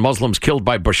 200,000 Muslims killed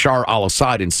by Bashar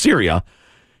al-Assad in Syria.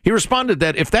 He responded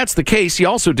that if that's the case, he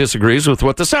also disagrees with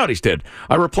what the Saudis did.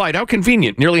 I replied, how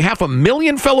convenient. Nearly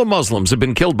 500,000 fellow Muslims have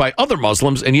been killed by other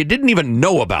Muslims, and you didn't even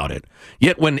know about it.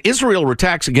 Yet when Israel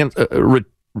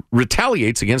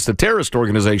retaliates against a terrorist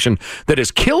organization that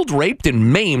has killed, raped,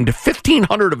 and maimed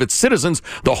 1,500 of its citizens,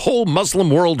 the whole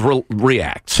Muslim world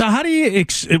reacts. So how do you...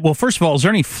 well, first of all, is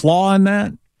there any flaw in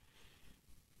that?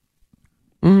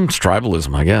 It's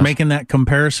tribalism, I guess. Making that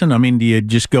comparison? I mean, do you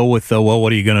just go with, well,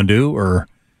 what are you going to do? Or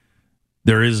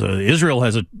Israel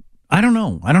has a... I don't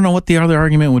know. I don't know what the other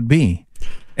argument would be.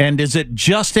 And is it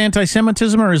just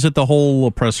anti-Semitism, or is it the whole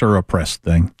oppressor-oppressed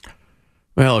thing?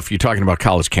 Well, if you're talking about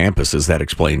college campuses, that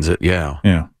explains it, yeah.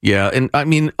 Yeah, and I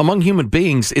mean, among human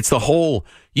beings, it's the whole,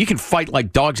 you can fight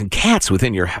like dogs and cats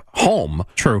within your home.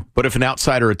 True. But if an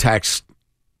outsider attacks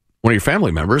one of your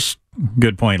family members...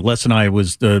 Good point. Les and I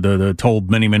was told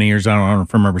many, many years, I don't know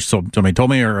if I remember, somebody told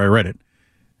me or I read it.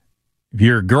 If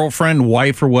your girlfriend,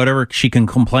 wife, or whatever, she can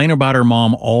complain about her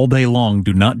mom all day long.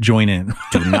 Do not join in.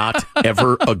 Do not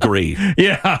ever agree.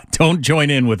 Yeah, don't join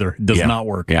in with her. It does not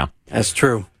work. Yeah, that's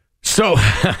true. So,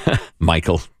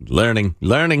 Michael, learning,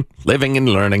 living and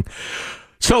learning.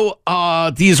 So,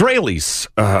 the Israelis,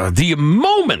 the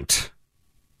moment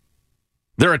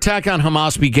their attack on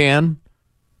Hamas began,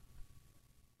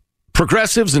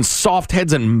 progressives and soft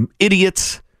heads and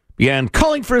idiots began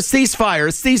calling for a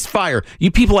ceasefire. You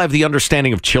people have the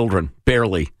understanding of children,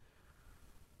 barely.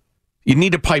 You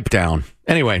need to pipe down.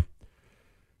 Anyway,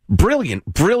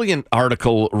 brilliant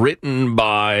article written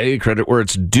by, credit where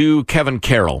it's due, Kevin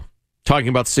Carroll, talking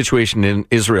about the situation in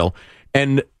Israel.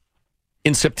 And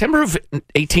in September of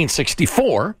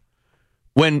 1864,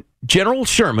 when General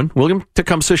Sherman, William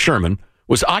Tecumseh Sherman,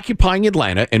 was occupying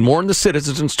Atlanta and warned the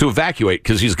citizens to evacuate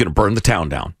because he's going to burn the town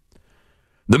down.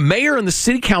 The mayor and the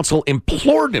city council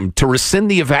implored him to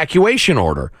rescind the evacuation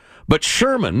order. But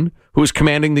Sherman, who was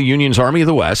commanding the Union's Army of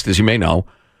the West, as you may know,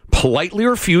 politely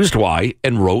refused why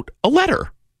and wrote a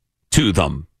letter to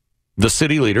them, the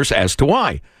city leaders, as to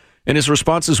why. And his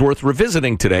response is worth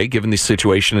revisiting today, given the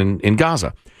situation in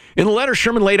Gaza. In the letter,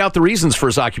 Sherman laid out the reasons for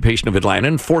his occupation of Atlanta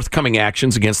and forthcoming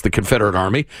actions against the Confederate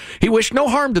Army. He wished no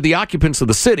harm to the occupants of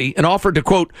the city and offered to,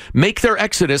 quote, make their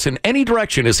exodus in any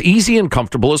direction as easy and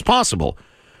comfortable as possible.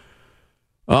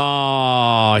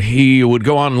 He would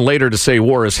go on later to say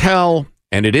war is hell,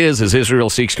 and it is, as Israel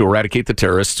seeks to eradicate the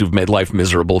terrorists who've made life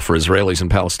miserable for Israelis and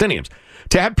Palestinians.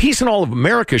 To have peace in all of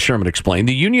America, Sherman explained,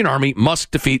 the Union Army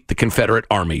must defeat the Confederate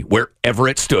Army wherever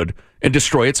it stood and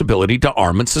destroy its ability to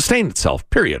arm and sustain itself,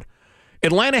 period.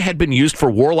 Atlanta had been used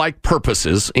for warlike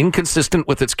purposes, inconsistent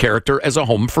with its character as a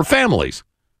home for families.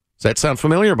 Does that sound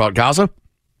familiar about Gaza?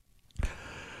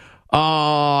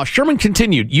 Sherman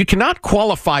continued, you cannot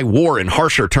qualify war in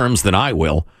harsher terms than I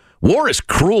will. War is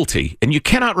cruelty, and you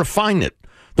cannot refine it.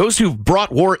 Those who've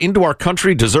brought war into our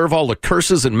country deserve all the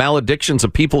curses and maledictions a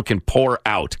people can pour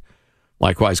out.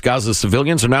 Likewise, Gaza's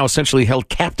civilians are now essentially held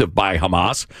captive by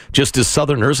Hamas, just as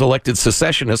Southerners elected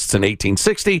secessionists in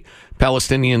 1860.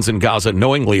 Palestinians in Gaza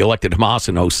knowingly elected Hamas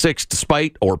in 2006,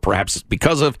 despite, or perhaps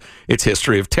because of, its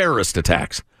history of terrorist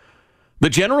attacks. The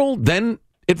general then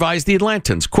advised the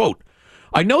Atlantans, quote,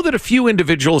 I know that a few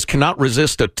individuals cannot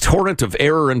resist a torrent of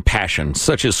error and passion,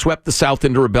 such as swept the South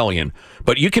into rebellion,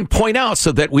 but you can point out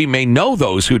so that we may know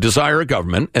those who desire a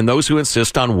government and those who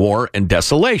insist on war and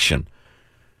desolation.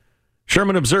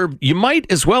 Sherman observed, you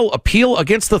might as well appeal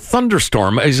against the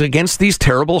thunderstorm as against these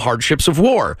terrible hardships of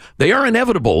war. They are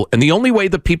inevitable, and the only way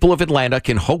the people of Atlanta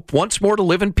can hope once more to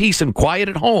live in peace and quiet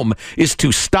at home is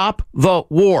to stop the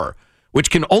war,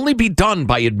 which can only be done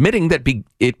by admitting that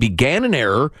it began in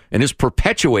error and is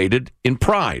perpetuated in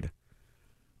pride.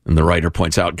 And the writer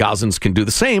points out Gazans can do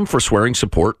the same for swearing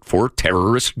support for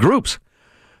terrorist groups.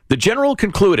 The general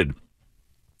concluded,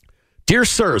 Dear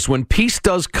sirs, when peace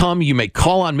does come, you may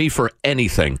call on me for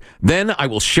anything. Then I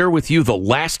will share with you the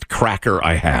last cracker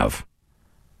I have.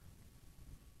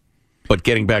 But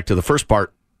getting back to the first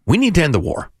part, we need to end the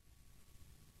war.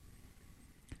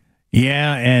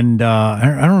 Yeah, and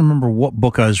I don't remember what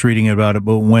book I was reading about it,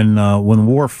 but when the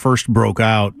war first broke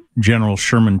out, General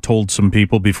Sherman told some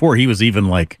people before he was even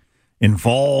like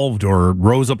involved or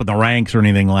rose up in the ranks or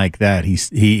anything like that.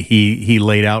 He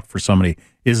laid out for somebody,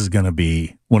 this is going to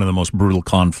be one of the most brutal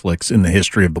conflicts in the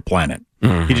history of the planet.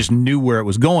 Mm-hmm. He just knew where it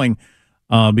was going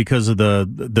because of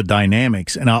the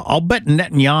dynamics. And I'll bet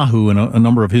Netanyahu and a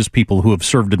number of his people who have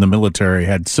served in the military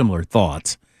had similar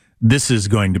thoughts. This is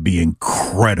going to be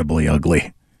incredibly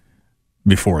ugly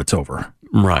before it's over.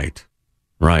 Right.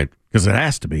 Because it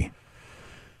has to be.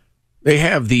 They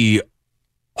have the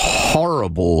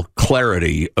horrible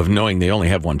clarity of knowing they only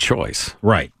have one choice.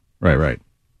 Right.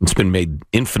 It's been made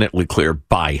infinitely clear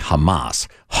by Hamas.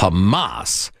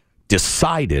 Hamas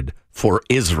decided for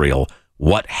Israel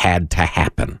what had to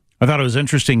happen. I thought it was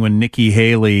interesting when Nikki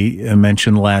Haley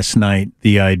mentioned last night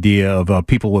the idea of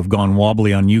people who have gone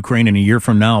wobbly on Ukraine, and a year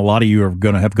from now, a lot of you are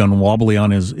going to have gone wobbly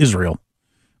on Israel,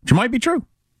 which might be true.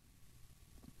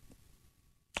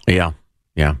 Yeah.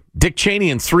 Dick Cheney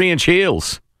in 3-inch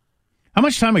heels. How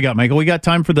much time we got, Michael? We got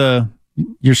time for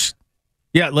let's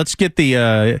get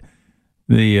the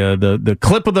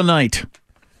clip of the night.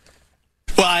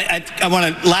 Well, I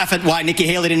want to laugh at why Nikki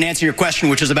Haley didn't answer your question,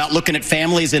 which is about looking at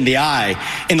families in the eye.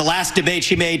 In the last debate,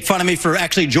 she made fun of me for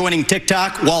actually joining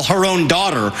TikTok while her own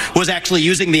daughter was actually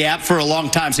using the app for a long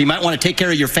time. So you might want to take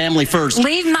care of your family first.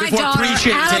 Leave my daughter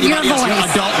out of your voice. Your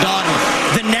adult daughter.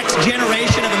 The next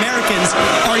generation of Americans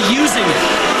are using it.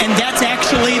 And that's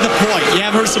actually the point. You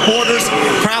have her supporters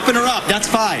propping her up. That's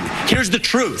fine. Here's the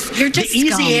truth. You're just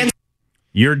scum.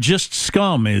 You're just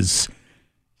scum is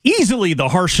easily the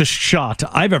harshest shot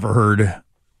I've ever heard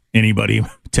anybody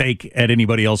take at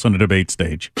anybody else on a debate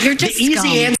stage. You're just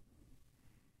scum.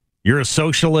 You're a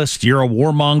socialist. You're a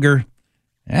warmonger.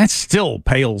 That still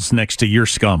pales next to your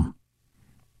scum.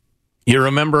 You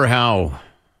remember how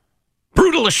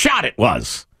brutal a shot it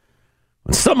was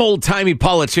when some old-timey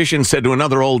politician said to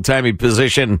another old-timey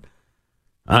position,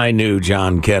 I knew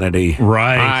John Kennedy.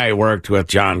 Right. I worked with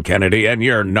John Kennedy, and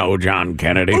you're no John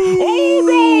Kennedy. Oh,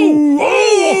 no!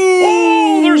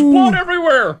 Oh, there's blood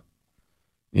everywhere.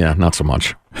 Yeah, not so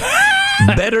much.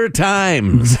 Better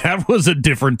times. That was a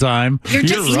different time. You're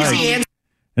just right.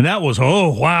 And that was, oh,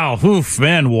 wow. Oof,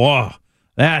 man, wow.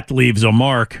 That leaves a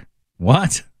mark.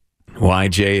 What?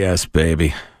 YJS,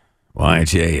 baby.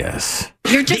 YJS.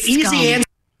 You're just scum.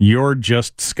 You're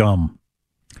just scum.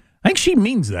 I think she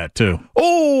means that, too.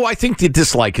 Oh, I think the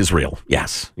dislike is real.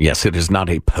 Yes. Yes, it is not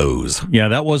a pose. Yeah,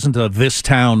 that wasn't a this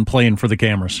town playing for the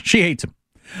cameras. She hates him.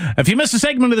 If you missed a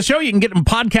segment of the show, you can get it in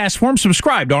podcast form.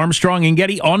 Subscribe to Armstrong and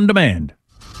Getty on demand.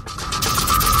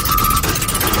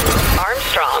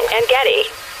 Armstrong and Getty.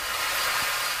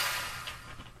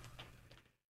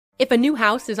 If a new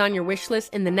house is on your wish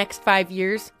list in the next 5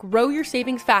 years, grow your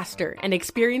savings faster and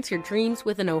experience your dreams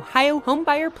with an Ohio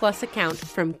Homebuyer Plus account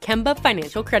from Kemba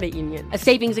Financial Credit Union. A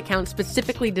savings account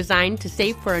specifically designed to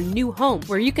save for a new home,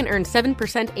 where you can earn 7%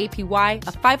 APY,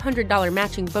 a $500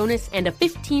 matching bonus, and a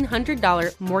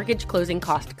 $1,500 mortgage closing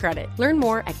cost credit. Learn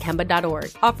more at Kemba.org.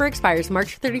 Offer expires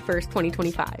March 31st,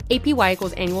 2025. APY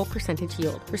equals annual percentage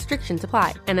yield. Restrictions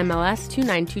apply. NMLS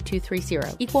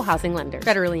 292230. Equal housing lender.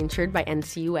 Federally insured by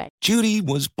NCUA. Judy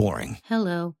was boring.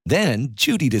 Hello. Then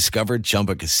Judy discovered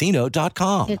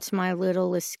ChumbaCasino.com. It's my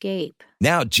little escape.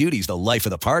 Now Judy's the life of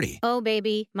the party. Oh,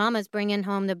 baby, mama's bringing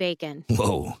home the bacon.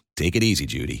 Whoa, take it easy,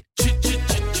 Judy.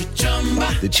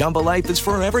 The Chumba life is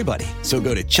for everybody. So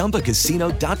go to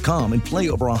ChumbaCasino.com and play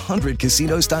over 100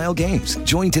 casino-style games.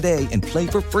 Join today and play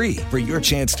for free for your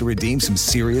chance to redeem some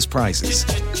serious prizes.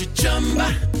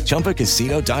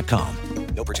 ChumbaCasino.com.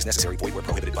 No purchase necessary. Void where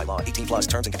prohibited by law. 18 plus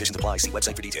terms and conditions apply. See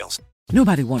website for details.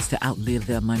 Nobody wants to outlive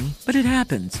their money, but it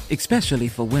happens, especially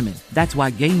for women. That's why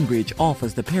Gainbridge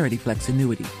offers the Parity Flex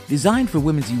annuity, designed for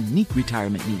women's unique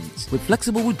retirement needs, with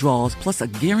flexible withdrawals plus a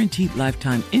guaranteed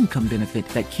lifetime income benefit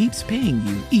that keeps paying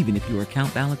you even if your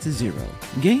account balance is zero.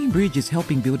 Gainbridge is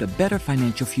helping build a better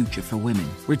financial future for women.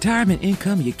 Retirement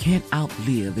income you can't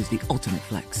outlive is the ultimate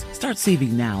flex. Start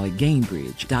saving now at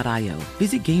Gainbridge.io.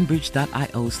 Visit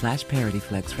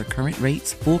Gainbridge.io/ParityFlex for current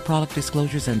rates, full product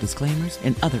disclosures and disclaimers,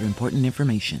 and other important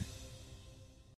information.